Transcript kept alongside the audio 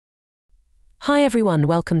Hi everyone,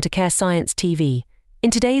 welcome to Care Science TV.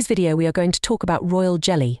 In today's video we are going to talk about royal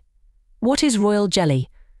jelly. What is royal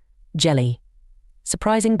jelly? Jelly.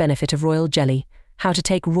 Surprising benefit of royal jelly, how to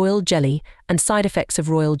take royal jelly, and side effects of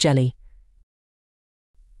royal jelly.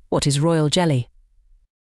 What is royal jelly?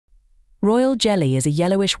 Royal jelly is a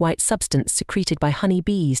yellowish-white substance secreted by honey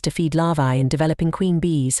bees to feed larvae in developing queen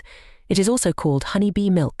bees. It is also called honey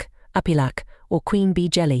bee milk, apilak, or queen bee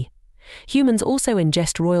jelly. Humans also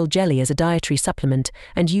ingest royal jelly as a dietary supplement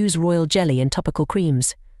and use royal jelly in topical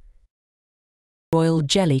creams. Royal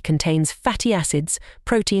jelly contains fatty acids,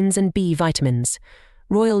 proteins and B vitamins.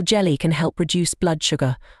 Royal jelly can help reduce blood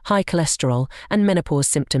sugar, high cholesterol, and menopause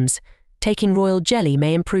symptoms. Taking royal jelly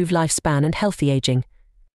may improve lifespan and healthy aging.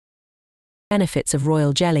 Benefits of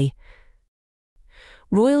royal jelly.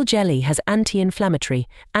 Royal jelly has anti-inflammatory,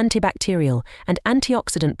 antibacterial, and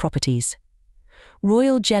antioxidant properties.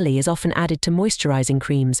 Royal jelly is often added to moisturizing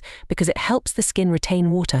creams because it helps the skin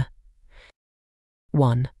retain water.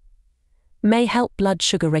 1. May help blood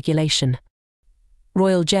sugar regulation.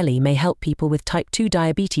 Royal jelly may help people with type 2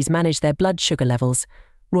 diabetes manage their blood sugar levels.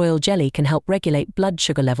 Royal jelly can help regulate blood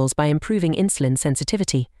sugar levels by improving insulin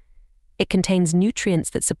sensitivity. It contains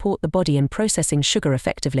nutrients that support the body in processing sugar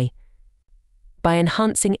effectively. By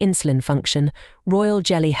enhancing insulin function, royal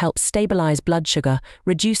jelly helps stabilize blood sugar,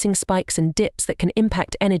 reducing spikes and dips that can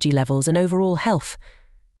impact energy levels and overall health.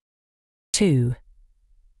 2.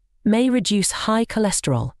 May reduce high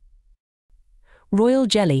cholesterol. Royal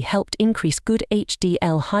jelly helped increase good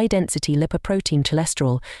HDL high-density lipoprotein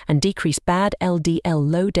cholesterol and decrease bad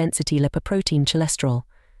LDL low-density lipoprotein cholesterol.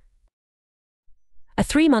 A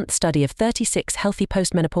 3-month study of 36 healthy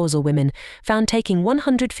postmenopausal women found taking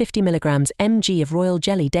 150 mg of royal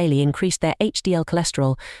jelly daily increased their HDL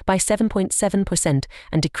cholesterol by 7.7%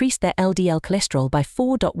 and decreased their LDL cholesterol by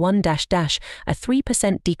 4.1-, a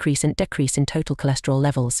 3% decrease in total cholesterol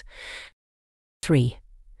levels. 3.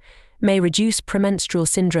 May reduce premenstrual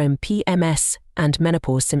syndrome (PMS) and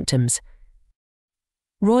menopause symptoms.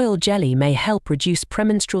 Royal jelly may help reduce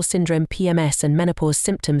premenstrual syndrome (PMS) and menopause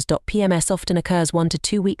symptoms. PMS often occurs 1 to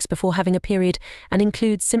 2 weeks before having a period and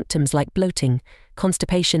includes symptoms like bloating,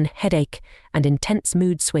 constipation, headache, and intense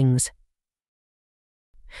mood swings.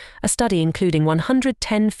 A study including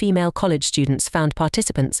 110 female college students found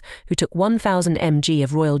participants who took 1,000 mg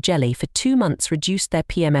of royal jelly for 2 months reduced their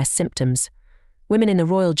PMS symptoms. Women in the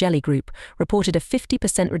royal jelly group reported a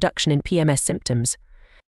 50% reduction in PMS symptoms.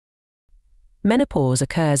 Menopause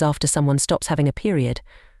occurs after someone stops having a period.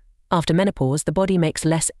 After menopause, the body makes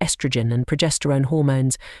less estrogen and progesterone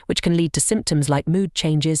hormones, which can lead to symptoms like mood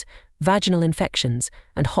changes, vaginal infections,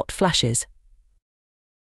 and hot flashes.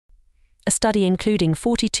 A study including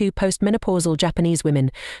 42 postmenopausal Japanese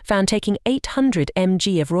women found taking 800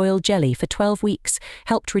 mg of royal jelly for 12 weeks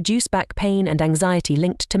helped reduce back pain and anxiety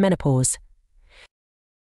linked to menopause.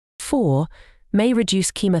 4. May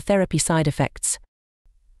reduce chemotherapy side effects.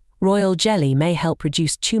 Royal jelly may help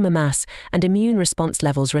reduce tumor mass and immune response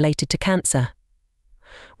levels related to cancer.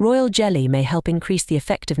 Royal jelly may help increase the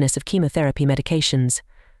effectiveness of chemotherapy medications.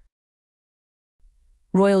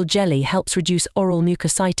 Royal jelly helps reduce oral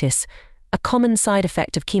mucositis, a common side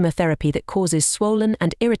effect of chemotherapy that causes swollen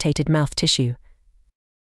and irritated mouth tissue.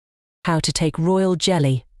 How to take royal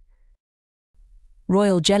jelly.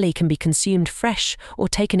 Royal jelly can be consumed fresh or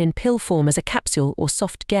taken in pill form as a capsule or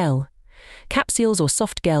soft gel. Capsules or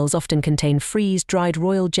soft gels often contain freeze-dried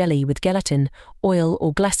royal jelly with gelatin, oil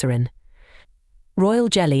or glycerin. Royal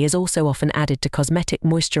jelly is also often added to cosmetic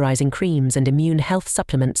moisturizing creams and immune health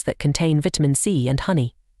supplements that contain vitamin C and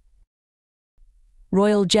honey.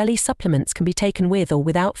 Royal jelly supplements can be taken with or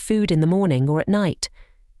without food in the morning or at night.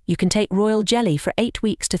 You can take royal jelly for 8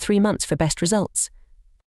 weeks to 3 months for best results.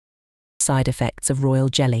 Side effects of royal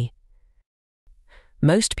jelly.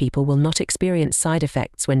 Most people will not experience side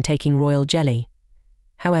effects when taking royal jelly.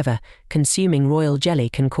 However, consuming royal jelly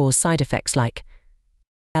can cause side effects like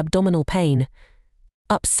abdominal pain,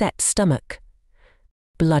 upset stomach,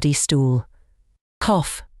 bloody stool,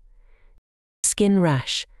 cough, skin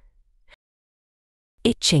rash,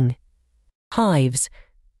 itching, hives,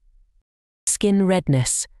 skin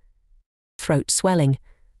redness, throat swelling,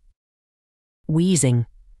 wheezing,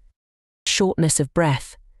 shortness of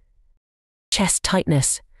breath, chest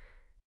tightness,